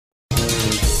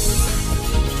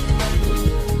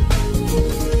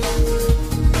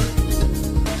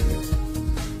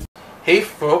Hey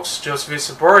folks, Joseph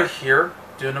Sobora here,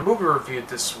 doing a movie review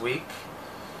this week.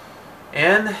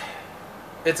 And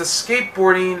it's a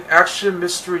skateboarding action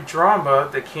mystery drama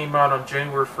that came out on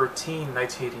January 13,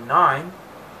 1989,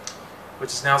 which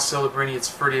is now celebrating its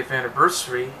 30th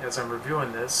anniversary as I'm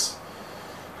reviewing this.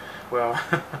 Well,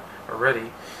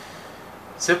 already.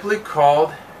 Simply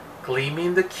called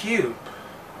Gleaming the Cube,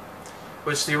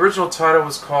 which the original title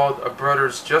was called A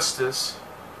Brother's Justice,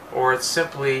 or it's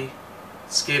simply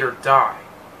Skate or Die,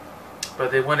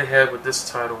 but they went ahead with this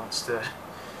title instead,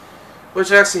 which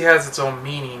actually has its own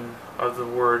meaning of the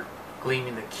word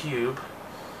gleaming the cube.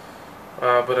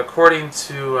 But according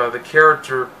to the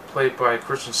character played by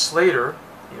Christian Slater,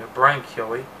 Brian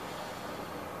Kelly,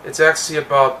 it's actually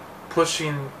about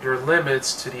pushing your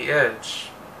limits to the edge.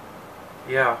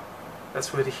 Yeah,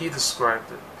 that's what he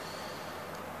described it.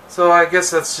 So I guess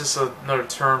that's just another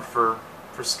term for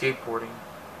skateboarding.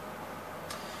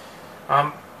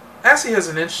 Actually has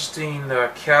an interesting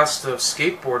cast of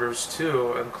skateboarders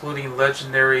too, including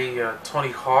legendary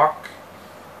Tony Hawk,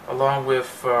 along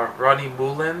with Ronnie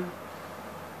Mullen,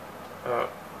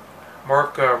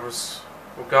 Mark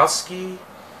Rogowski,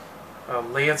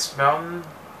 Lance Mountain,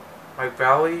 Mike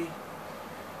Valley.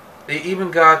 They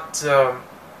even got the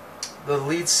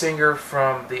lead singer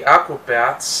from the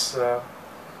Aquabats,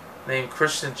 named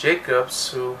Christian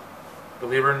Jacobs, who,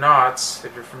 believe it or not,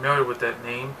 if you're familiar with that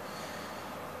name,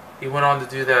 he went on to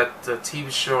do that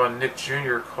TV show on Nick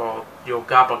Jr. called Yo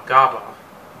Gabba Gabba.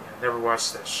 Yeah, I never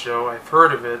watched that show. I've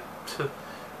heard of it,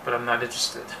 but I'm not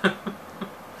interested. But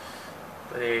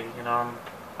hey, I'm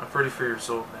 34 years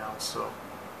old now, so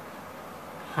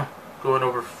going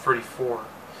over 34.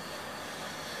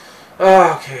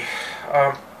 Okay.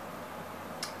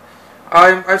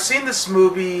 I've seen this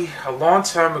movie a long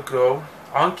time ago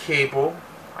on cable.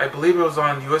 I believe it was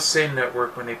on USA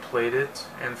Network when they played it,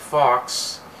 and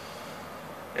Fox.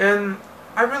 And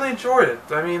I really enjoyed it.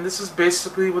 I mean, this is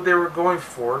basically what they were going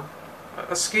for.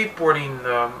 A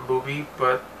skateboarding movie,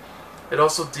 but it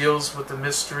also deals with the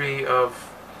mystery of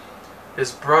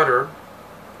his brother,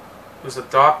 who's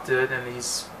adopted, and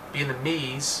he's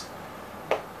Vietnamese,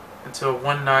 until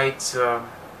one night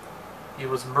he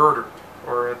was murdered.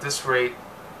 Or at this rate,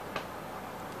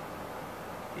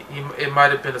 it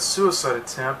might have been a suicide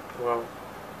attempt, well,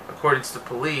 according to the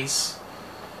police.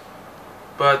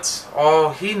 But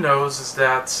all he knows is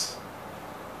that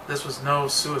this was no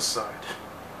suicide.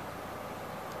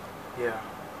 Yeah.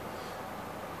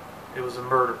 It was a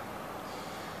murder.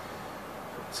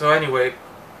 So anyway,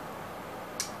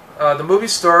 the movie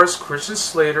stars Christian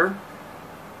Slater,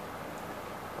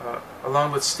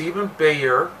 along with Stephen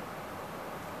Bauer.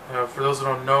 For those who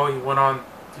don't know,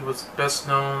 he was best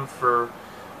known for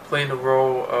playing the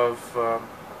role of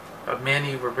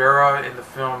Manny Rivera in the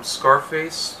film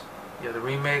Scarface. Yeah, the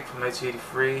remake from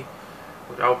 1983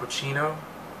 with Al Pacino.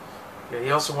 Yeah,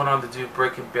 he also went on to do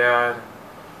Breaking Bad,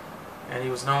 and he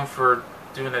was known for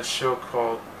doing that show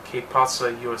called Que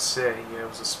Pasa USA. Yeah, it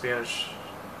was a Spanish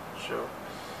show.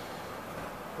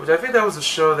 Which I think that was a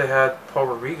show that had Paul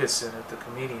Rodriguez in it, the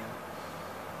comedian.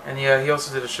 And yeah, he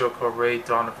also did a show called Ray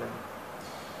Donovan.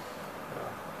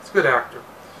 He's a good actor.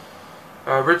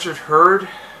 Richard Hurd,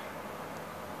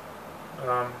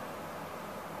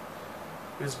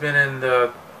 who's been in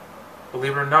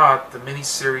believe it or not, the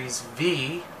miniseries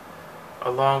V,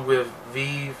 along with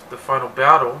V: The Final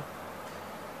Battle.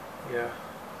 Yeah.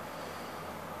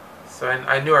 So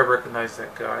I knew I recognized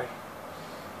that guy.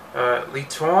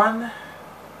 Tuan,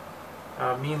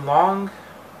 Luong,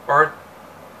 Art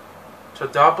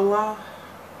Chudabala,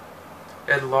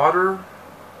 Ed Lauter,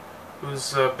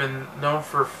 who's been known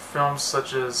for films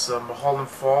such as Mulholland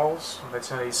Falls from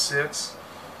 1986.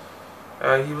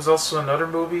 He was also in other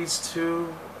movies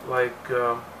too, like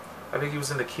I think he was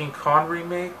in the King Kong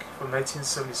remake from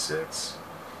 1976.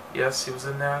 Yes, he was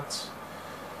in that.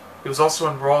 He was also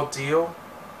in Raw Deal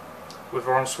with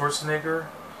Arnold Schwarzenegger,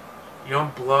 Young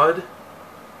Blood,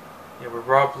 with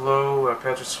Rob Lowe,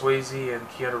 Patrick Swayze, and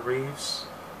Keanu Reeves.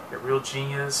 Real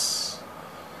Genius.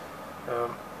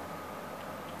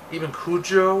 Even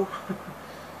Cujo,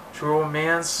 True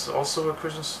Romance, also with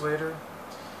Christian Slater.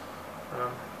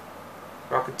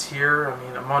 Rocketeer, I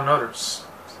mean, among others.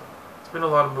 So, it's been a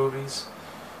lot of movies,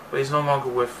 but he's no longer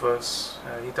with us.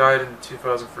 He died in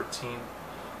 2013.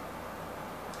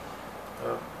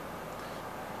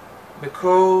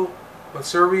 Micole,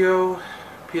 Mercurio,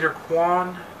 Peter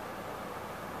Kwong,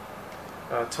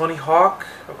 Tony Hawk,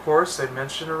 of course, I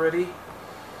mentioned already.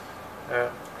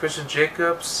 Christian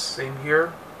Jacobs, same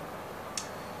here.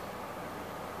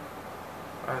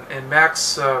 And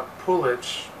Max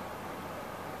Perlich.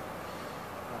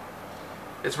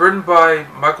 It's written by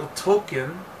Michael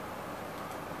Tolkin,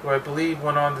 who I believe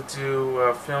went on to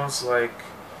do films like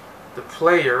The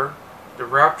Player, The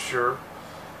Rapture,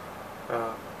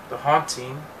 The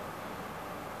Haunting,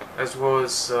 as well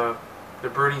as The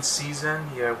Burning Season,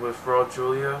 with Raul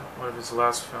Julia, one of his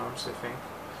last films, I think.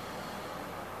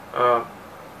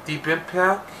 Deep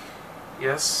Impact,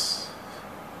 yes,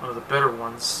 one of the better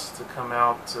ones to come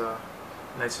out in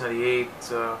 1998.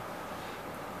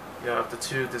 Of the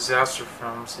two disaster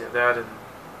films, that and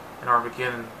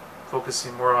Armageddon,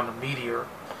 focusing more on the meteor.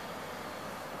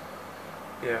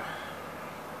 He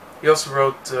also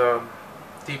wrote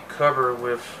Deep Cover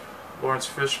with Lawrence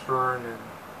Fishburne and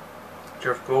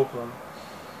Jeff Goldblum.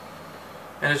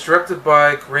 And it's directed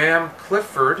by Graeme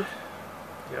Clifford,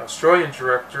 the Australian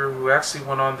director who actually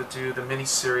went on to do the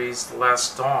miniseries The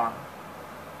Last Dawn.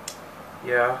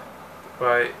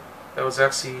 That was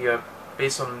actually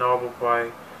based on a novel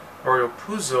by Mario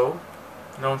Puzo,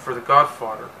 known for The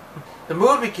Godfather. The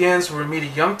movie begins where we meet a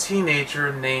young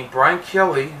teenager named Brian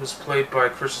Kelly, who's played by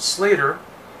Christian Slater,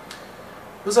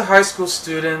 who's a high school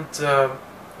student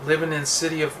living in the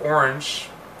city of Orange,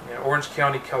 Orange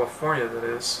County, California, that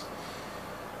is,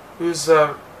 who's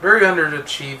very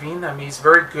underachieving. I mean, he's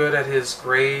very good at his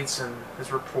grades and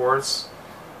his reports,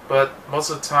 but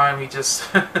most of the time he just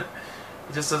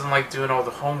he just doesn't like doing all the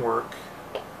homework.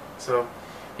 So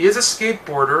he is a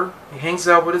skateboarder. He hangs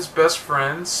out with his best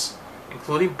friends,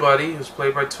 including Buddy, who's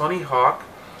played by Tony Hawk,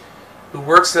 who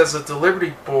works as a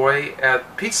delivery boy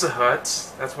at Pizza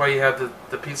Hut. That's why you have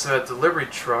the Pizza Hut delivery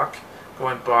truck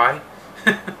going by.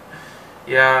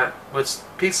 Which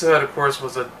Pizza Hut, of course,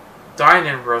 was a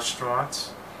dine-in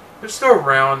restaurant. They're still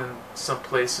around in some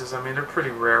places. I mean, they're pretty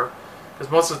rare,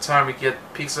 because most of the time we get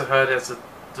Pizza Hut as a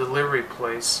delivery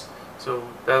place. So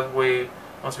that way,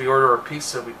 once we order our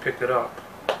pizza, we pick it up,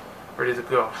 ready to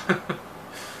go.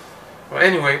 Well,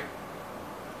 anyway,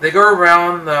 they go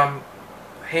around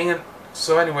hanging.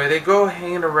 So anyway, they go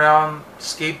hanging around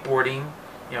skateboarding,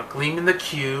 gleaming the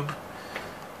cube,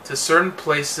 to certain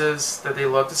places that they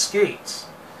love to skate.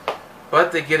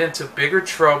 But they get into bigger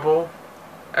trouble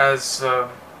as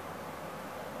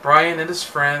Brian and his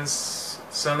friends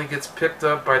suddenly gets picked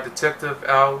up by Detective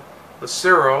Al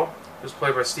Lucero, who's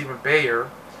played by Stephen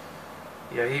Bauer.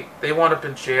 They wound up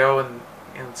in jail and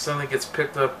suddenly gets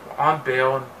picked up on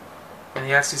bail, and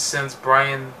he actually sends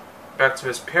Brian back to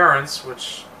his parents,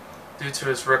 which, due to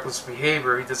his reckless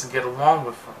behavior, he doesn't get along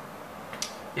with them.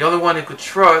 The only one he could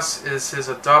trust is his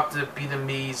adopted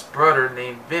Vietnamese brother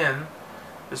named Vin,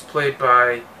 who's played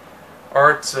by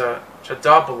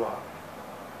Chudabala.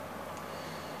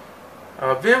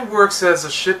 Vin works as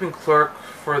a shipping clerk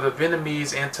for the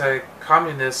Vietnamese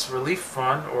Anti-Communist Relief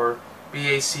Fund, or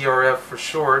BACRF for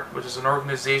short, which is an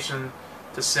organization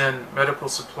to send medical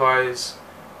supplies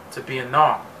to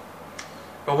Vietnam.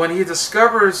 But when he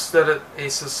discovers that a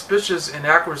suspicious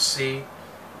inaccuracy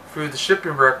through the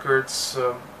shipping records,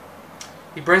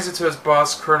 he brings it to his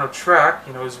boss, Colonel Track.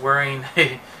 Who's wearing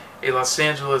a Los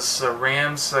Angeles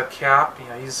Rams cap.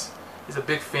 He's a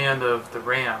big fan of the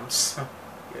Rams.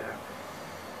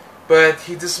 But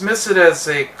he dismisses it as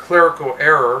a clerical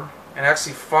error and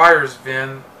actually fires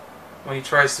Vin when he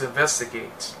tries to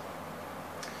investigate.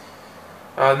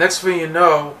 Next thing you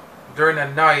know, during the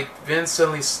night, Vin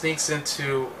suddenly sneaks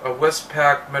into a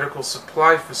Westpac medical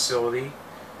supply facility,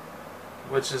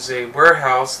 which is a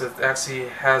warehouse that actually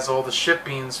has all the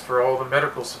shippings for all the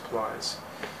medical supplies.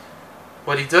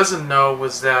 What he doesn't know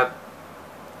was that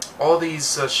all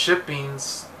these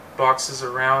shippings boxes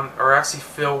around are actually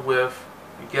filled with,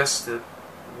 you guessed it,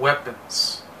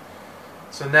 weapons.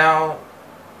 So now,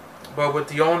 with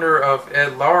the owner of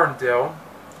Ed Laurendale,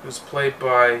 who's played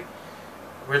by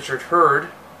Richard Hurd,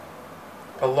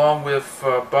 along with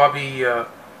Bobby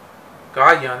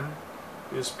Guyan,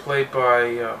 who's played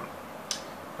by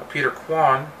Peter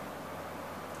Kwong,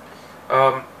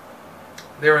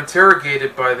 they're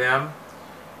interrogated by them,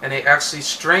 and they actually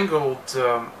strangled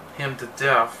him to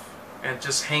death and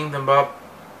just hanged him up,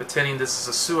 pretending this is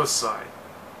a suicide.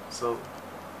 So,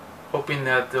 hoping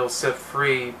that they'll set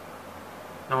free,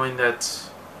 knowing that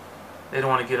they don't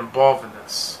want to get involved in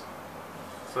this.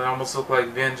 So it almost looked like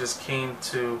Vin just came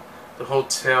to the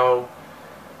hotel,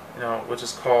 which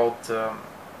is called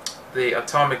the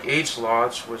Atomic Age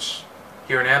Lodge, which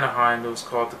here in Anaheim it was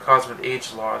called the Cosmic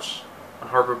Age Lodge on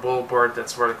Harbor Boulevard.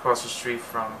 That's right across the street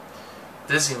from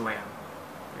Disneyland.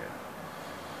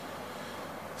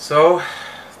 So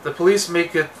the police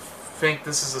make it think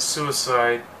this is a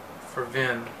suicide for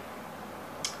Vin.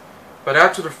 But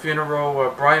after the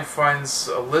funeral, Brian finds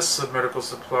a list of medical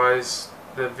supplies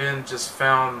that Vin just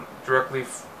found directly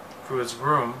through his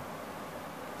room.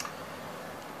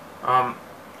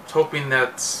 hoping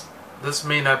that this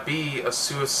may not be a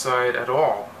suicide at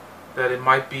all, that it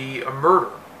might be a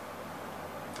murder,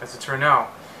 as it turned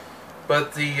out.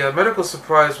 But the medical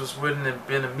supplies was written in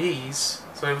Vietnamese,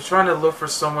 so he was trying to look for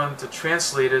someone to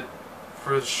translate it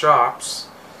for the shops.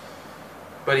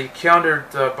 But he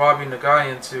countered Bobby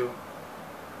Nagayan who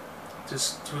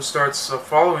starts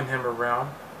following him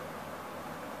around.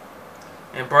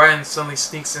 And Brian suddenly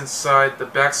sneaks inside the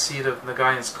back seat of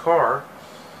Nagayan's car,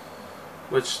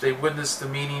 which they witnessed the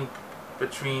meeting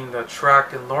between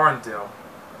Track and Laurendale.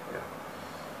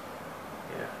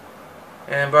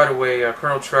 And by the way,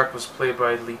 Colonel Track was played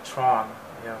by Tuan.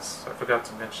 Yes, I forgot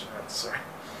to mention that, sorry.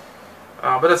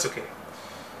 But that's okay.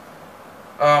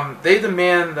 They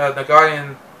demand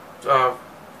Nagayan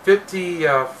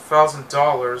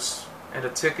 $50,000 and a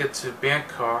ticket to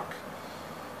Bangkok,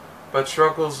 but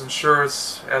struggles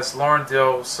insurance as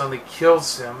Laurendale suddenly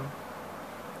kills him.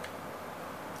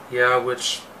 Yeah,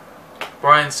 which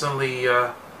Brian suddenly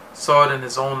saw it in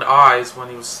his own eyes when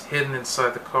he was hidden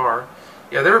inside the car.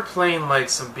 Yeah, they were playing like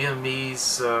some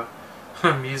Vietnamese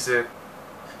music.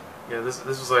 Yeah, this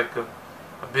was like a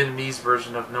Vietnamese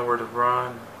version of Nowhere to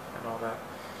Run and all that.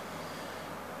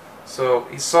 So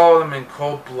he saw them in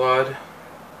cold blood,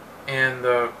 and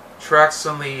Track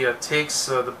suddenly takes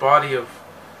the body of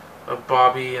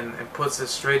Bobby and puts it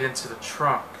straight into the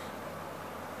trunk.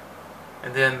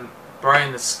 And then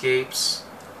Brian escapes,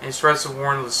 and he tries to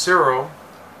warn Lucero,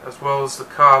 as well as the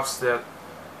cops, that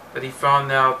he found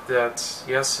out that,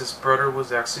 yes, his brother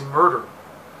was actually murdered.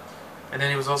 And then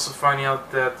he was also finding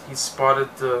out that he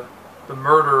spotted the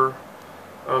murder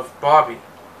of Bobby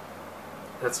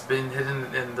that's been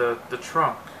hidden in the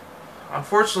trunk.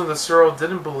 Unfortunately, Lucero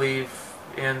didn't believe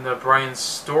in Brian's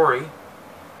story,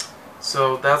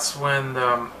 so that's when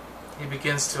he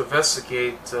begins to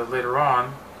investigate later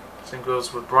on. Same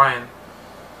goes with Brian.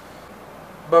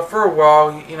 But for a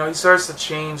while, he starts to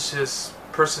change his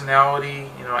personality.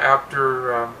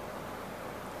 After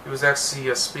he was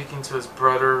actually speaking to his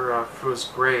brother through his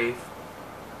grave.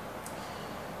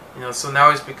 So now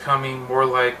he's becoming more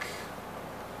like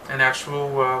an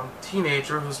actual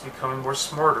teenager who's becoming more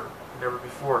smarter than ever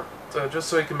before. So just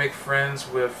so he can make friends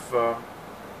with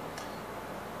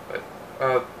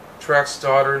Track's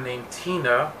daughter named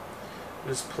Tina,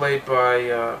 who's played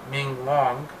by Ming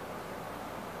Long,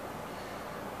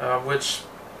 which,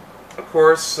 of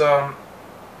course,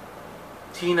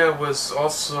 Tina was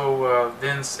also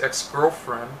Vin's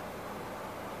ex-girlfriend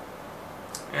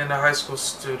and a high school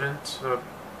student,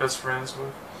 best friends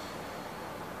with.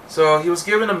 So he was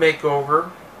given a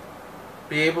makeover,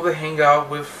 be able to hang out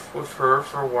with her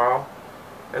for a while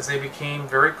as they became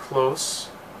very close.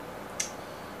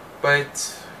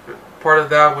 But part of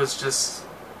that was just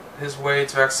his way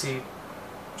to actually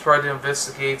try to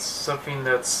investigate something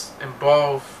that's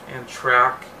involved in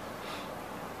Track,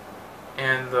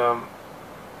 and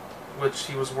which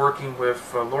he was working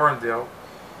with Laurendale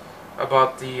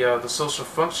about the social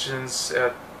functions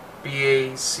at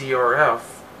BACRF,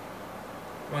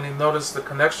 when he noticed the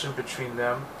connection between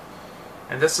them.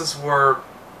 And this is where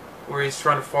he's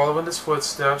trying to follow in his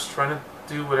footsteps, trying to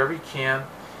do whatever he can.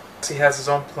 He has his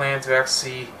own plan to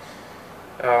actually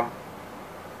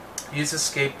use his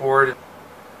skateboard and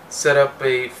set up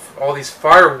all these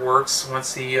fireworks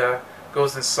once he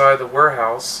goes inside the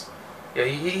warehouse. Yeah,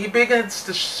 he begins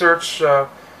to search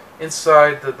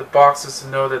inside the boxes to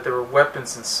know that there were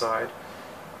weapons inside,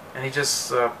 and he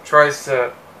just tries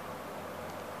to.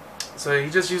 So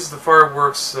he just uses the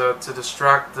fireworks to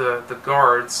distract the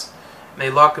guards, and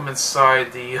they lock him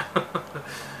inside the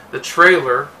the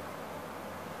trailer.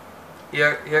 He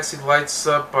actually lights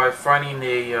up by finding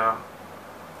the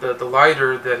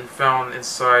lighter that he found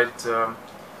inside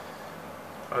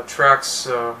Track's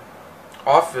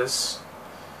office,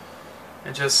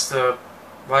 and just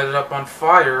light it up on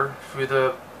fire through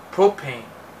the propane,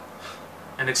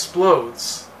 and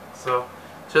explodes. So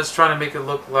just trying to make it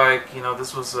look like,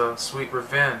 this was a sweet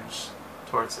revenge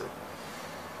towards it.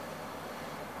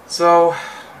 So,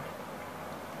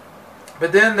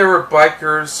 but then there were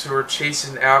bikers who were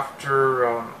chasing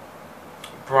after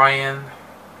Brian,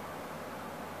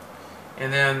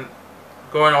 and then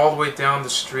going all the way down the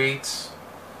street,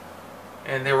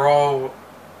 and all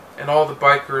the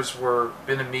bikers were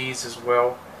Vietnamese as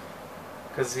well,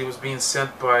 because he was being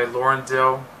sent by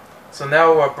Laurendale. So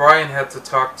now Brian had to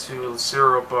talk to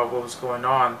Lucero about what was going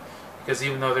on, because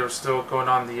even though they were still going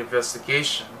on the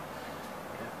investigation.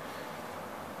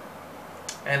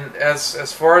 And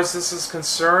as far as this is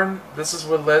concerned, this is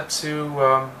what led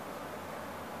to,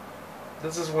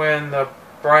 this is when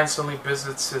Brian suddenly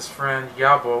visits his friend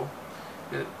Yabo,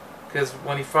 because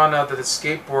when he found out that his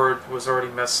skateboard was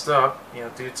already messed up,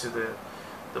 due to the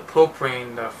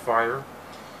propane fire,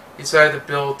 he decided to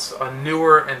build a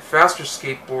newer and faster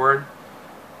skateboard,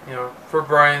 for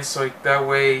Brian, so that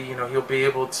way, he'll be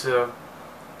able to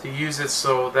use it,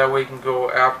 so that way he can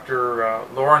go after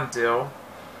Laurendale,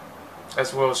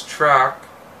 as well as Track,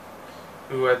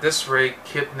 who at this rate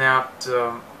kidnapped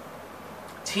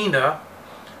Tina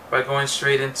by going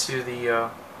straight into the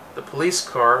police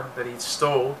car that he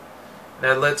stole.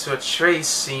 That led to a chase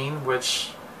scene,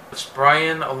 which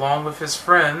Brian, along with his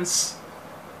friends,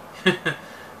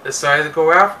 decided to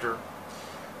go after.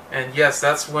 And yes,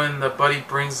 that's when the buddy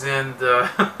brings in the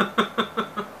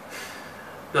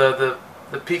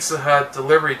the Pizza Hut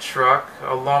delivery truck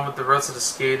along with the rest of the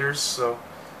skaters. So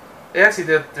they actually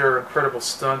did their incredible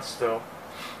stunts, though,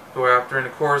 go after. And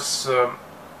of course,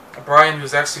 Brian,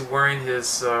 who's actually wearing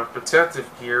his protective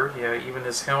gear, even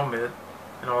his helmet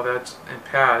and all that, and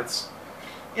pads,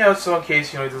 so in case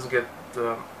he doesn't get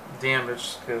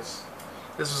damaged, because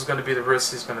this was going to be the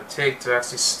risk he's going to take to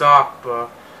actually stop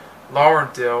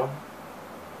Laurendale,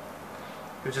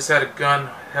 who just had a gun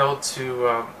held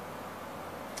to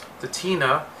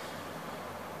Tina,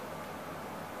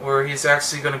 where he's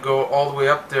actually going to go all the way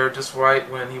up there just right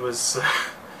when he was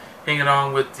hanging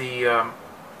on with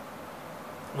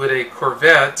with a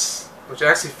Corvette, which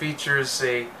actually features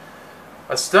a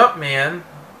stuntman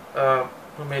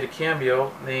who made a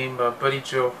cameo named Buddy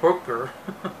Joe Hooker.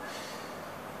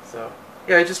 So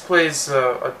yeah, he just plays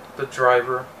the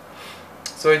driver.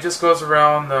 So he just goes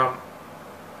around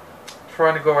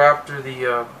trying to go after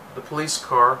the police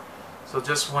car. So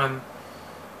just when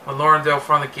Laurendale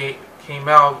finally came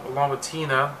out, along with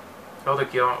Tina, held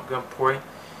at gunpoint,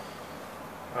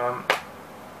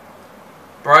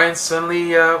 Brian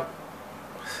suddenly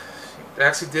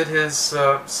actually did his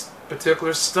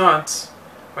particular stunt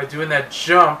by doing that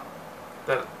jump,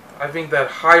 that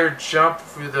higher jump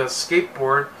through the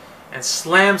skateboard, and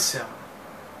slams him.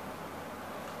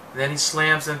 Then he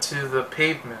slams into the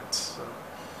pavement.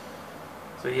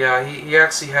 So yeah, he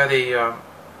actually had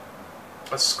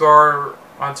a scar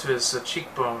onto his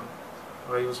cheekbone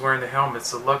while he was wearing the helmet.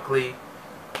 So luckily,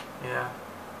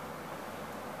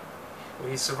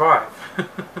 he survived.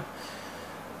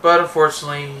 But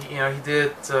unfortunately, he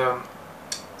did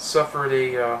suffer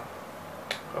a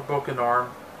broken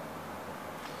arm.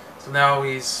 So now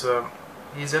he's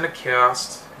in a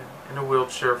cast, in a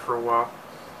wheelchair for a while.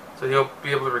 So he'll be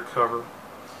able to recover.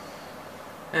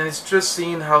 And it's just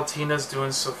seeing how Tina's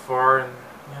doing so far, and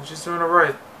she's doing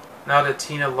alright. Now that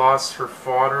Tina lost her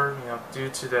father, due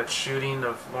to that shooting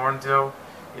of Laurendale,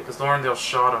 because Laurendale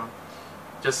shot him,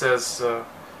 just as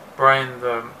Brian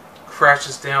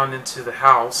crashes down into the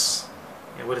house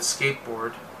with a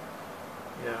skateboard.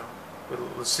 With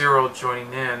Lucero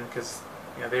joining in, because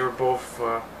they were both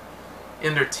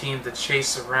in their team to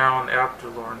chase around after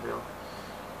Laurendale.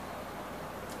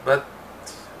 But,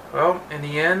 well, in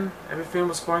the end, everything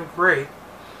was going great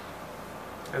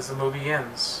as the movie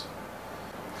ends.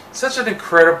 Such an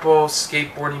incredible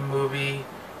skateboarding movie,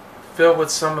 filled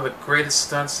with some of the greatest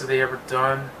stunts that they ever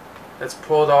done, that's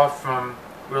pulled off from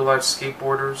real-life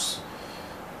skateboarders,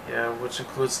 which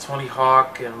includes Tony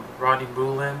Hawk and Rodney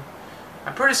Mullen.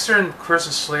 I'm pretty certain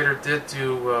Christian Slater did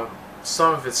do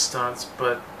some of his stunts,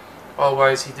 but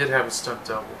otherwise he did have a stunt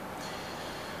double.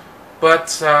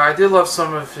 But I did love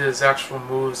some of his actual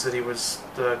moves that he was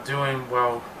doing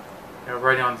while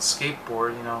riding on the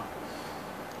skateboard.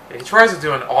 He tries to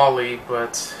do an ollie,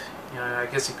 but I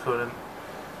guess he couldn't.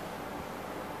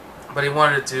 But he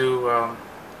wanted to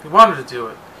do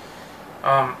it.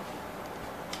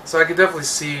 So I could definitely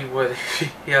see what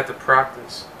he had to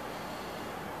practice.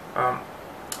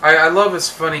 I love his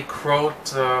funny quote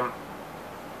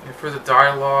for the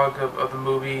dialogue of the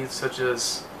movie, such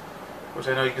as, which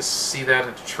I know you can see that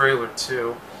in the trailer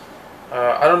too.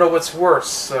 I don't know what's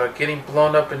worse, getting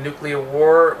blown up in nuclear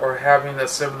war or having a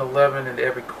 7-Eleven in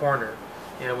every corner.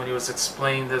 When he was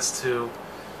explaining this to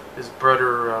his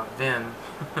brother Vin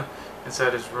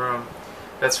inside his room.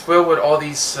 That's filled with all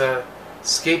these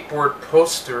skateboard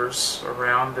posters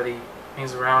around that he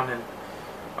hangs around, and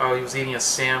he was eating a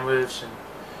sandwich, and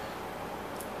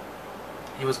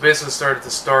he was basically started to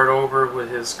start over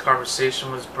with his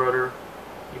conversation with his brother,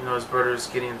 even though his brother is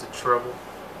getting into trouble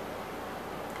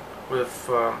with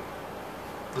the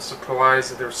supplies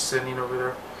that they're sending over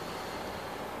there.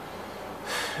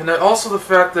 And also the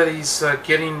fact that he's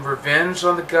getting revenge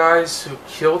on the guys who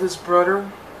killed his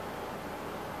brother.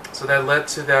 So that led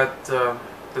to that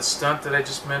the stunt that I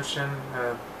just mentioned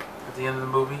at the end of the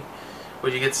movie,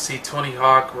 where you get to see Tony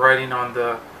Hawk riding on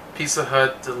the Pizza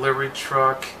Hut delivery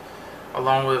truck,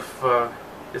 along with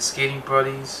his skating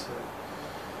buddies.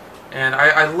 And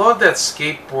I love that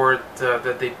skateboard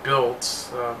that they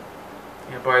built,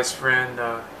 by his friend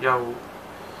Yahoo.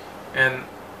 And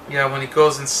yeah, when he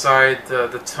goes inside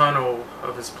the tunnel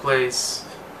of his place,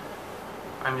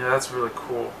 I mean, that's really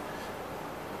cool.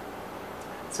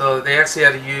 So they actually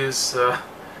had to use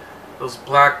those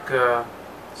black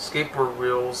skateboard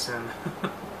wheels and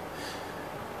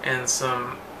and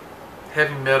some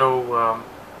heavy metal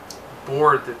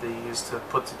board that they used to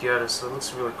put together. So it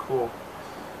looks really cool,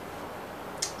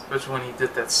 especially when he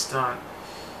did that stunt.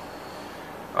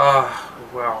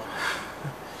 Wow.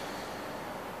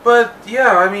 But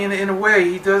yeah, I mean, in a way,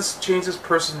 he does change his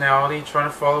personality, trying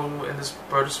to follow in his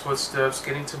brother's footsteps,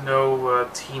 getting to know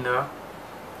Tina.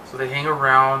 So they hang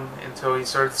around until he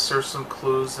started to search some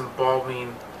clues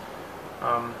involving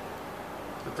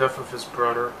the death of his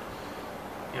brother,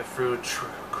 through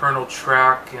Colonel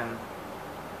Track, and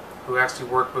who actually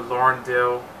worked with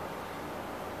Laurendale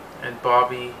and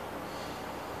Bobby,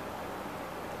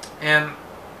 and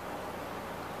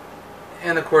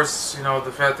of course,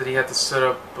 the fact that he had to set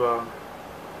up,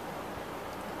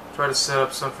 try to set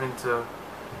up something to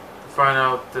find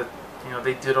out that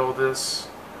they did all this.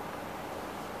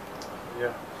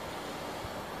 Yeah.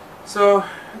 So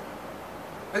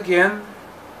again,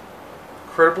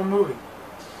 incredible movie.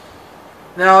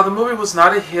 Now, the movie was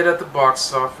not a hit at the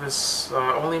box office,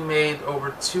 only made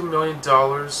over $2 million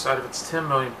out of its $10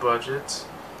 million budget.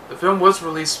 The film was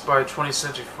released by 20th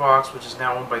Century Fox, which is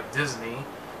now owned by Disney,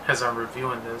 as I'm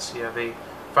reviewing this. Yeah, they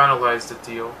finalized the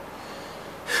deal.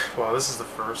 Wow, this is the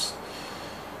first.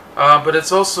 But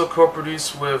it's also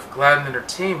co-produced with Gladden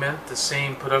Entertainment, the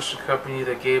same production company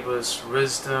that gave us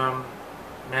Wisdom,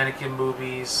 Mannequin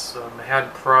Movies,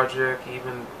 Manhattan Project,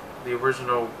 even the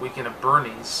original Weekend at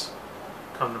Bernie's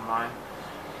come to mind.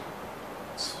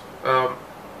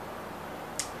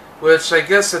 Which I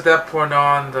guess at that point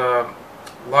on, the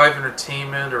Live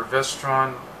Entertainment or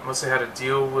Vestron must have had a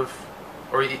deal with,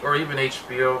 or even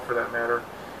HBO for that matter,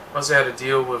 must have had a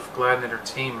deal with Gladden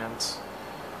Entertainment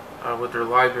with their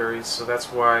libraries, so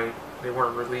that's why they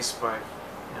weren't released by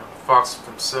Fox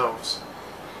themselves.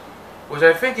 Which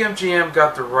I think MGM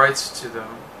got the rights to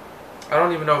them. I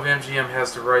don't even know if MGM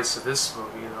has the rights to this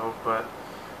movie though, but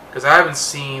because I haven't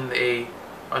seen a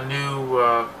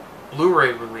new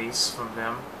Blu-ray release from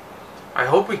them. I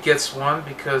hope it gets one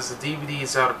because the DVD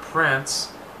is out of print.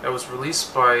 That was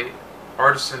released by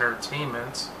Artists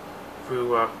Entertainment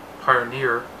through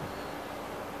Pioneer,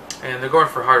 and they're going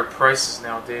for higher prices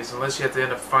nowadays, unless you have to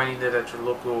end up finding it at your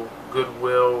local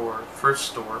Goodwill or thrift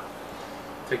store.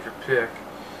 Take your pick.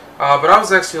 But I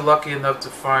was actually lucky enough to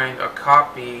find a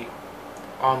copy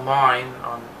online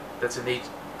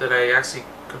that I actually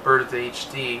converted to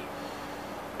HD.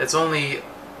 It's only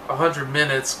 100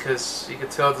 minutes because you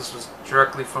could tell this was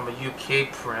directly from a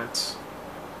UK print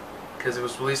because it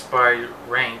was released by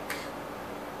Rank.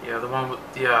 Yeah, the one with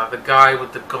the guy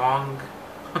with the gong.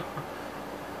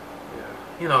 Yeah,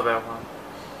 you know that one.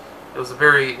 It was a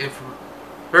very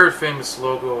famous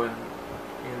logo in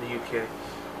the UK.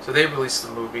 So they released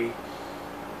the movie,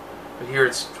 but here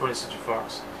it's 20th Century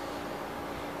Fox.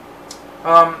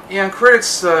 Yeah, and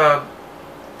critics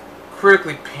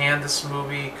critically panned this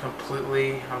movie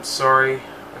completely. I'm sorry.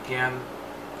 Again,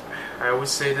 I always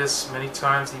say this many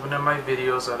times, even in my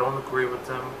videos. I don't agree with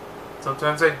them.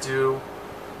 Sometimes I do,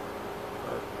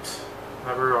 but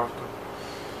not very often.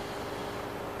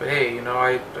 But hey,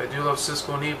 I do love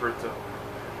Siskel and Ebert though.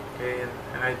 Okay, and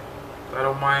I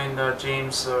don't mind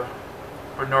James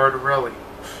Bernardarelli.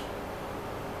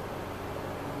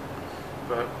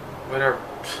 But whatever.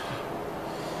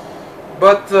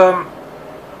 But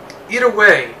either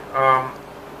way,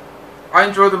 I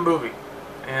enjoy the movie,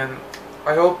 and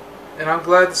I hope, and I'm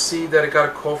glad to see that it got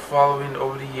a cult following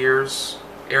over the years,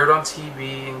 aired on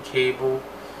TV and cable,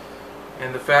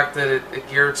 and the fact that it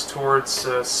gears towards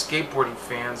skateboarding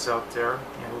fans out there,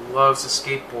 who loves to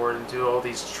skateboard and do all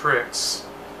these tricks.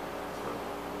 So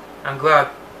I'm glad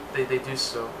they do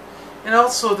so. And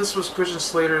also, this was Christian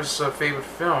Slater's favorite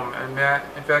film, and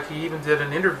in fact, he even did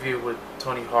an interview with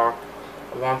Tony Hawk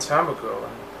a long time ago,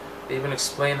 and they even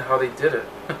explained how they did it.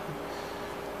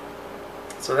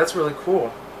 So that's really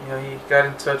cool. He got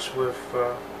in touch with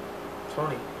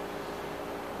Tony,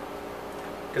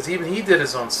 because even he did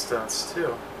his own stunts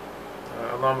too,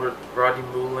 along with Rodney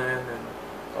Mullen and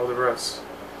all the rest.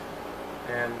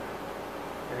 And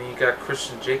then you got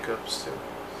Christian Jacobs too.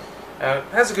 It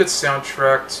has a good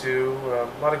soundtrack too, a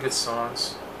lot of good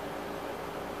songs.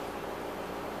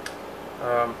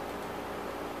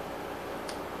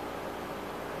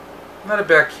 Not a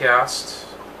bad cast.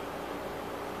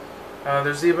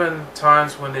 There's even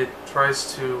times when it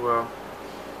tries to.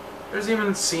 There's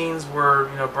even scenes where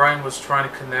Brian was trying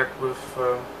to connect with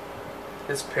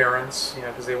his parents,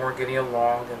 because they weren't getting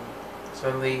along, and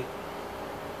suddenly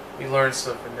we learned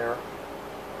something there.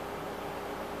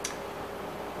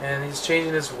 And he's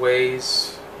changing his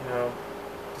ways,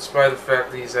 despite the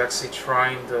fact that he's actually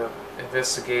trying to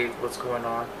investigate what's going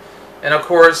on. And of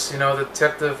course,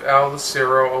 Detective Al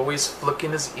Lucero always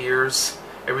flicking his ears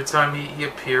every time he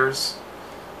appears,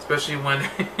 especially when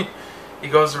he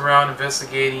goes around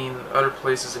investigating other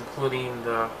places, including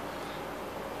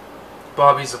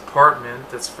Bobby's apartment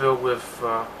that's filled with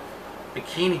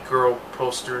bikini girl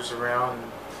posters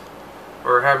around,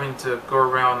 or having to go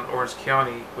around Orange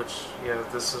County, which,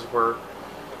 this is where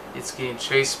it's getting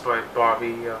chased by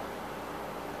Bobby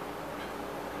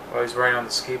while he's riding on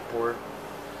the skateboard.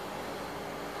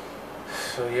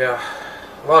 So yeah,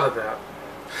 a lot of that.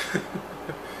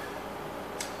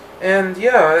 And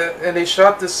and they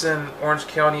shot this in Orange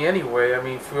County anyway. I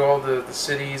mean, through all the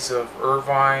cities of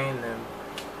Irvine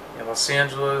and Los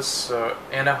Angeles,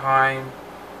 Anaheim.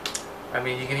 I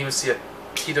mean, you can even see a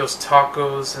Tito's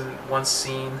Tacos in one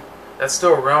scene. That's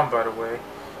still around, by the way.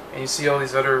 And you see all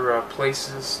these other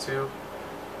places too.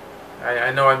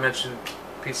 I know I mentioned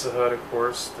Pizza Hut, of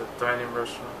course, the dining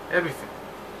restaurant, everything.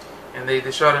 And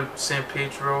they shot in San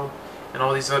Pedro and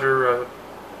all these other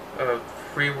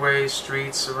freeway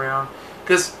streets around.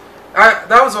 Because that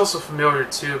was also familiar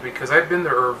too, because I've been to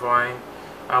Irvine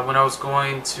when I was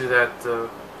going to that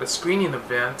screening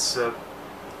event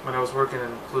when I was working in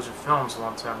Inclusion Films a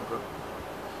long time ago.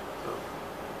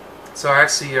 So I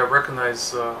actually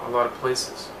recognize a lot of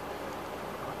places.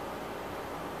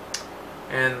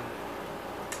 And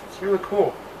it's really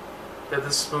cool that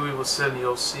this movie was set in the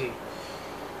OC.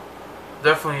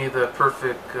 Definitely the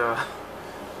perfect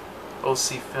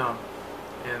OC film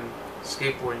and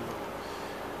skateboarding.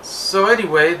 So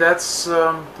anyway, that's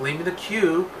Gleaming the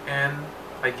Cube, and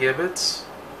I give it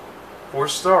 4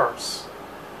 stars.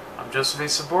 I'm Joseph A.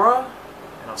 Sobora,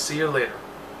 and I'll see you later.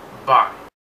 Bye.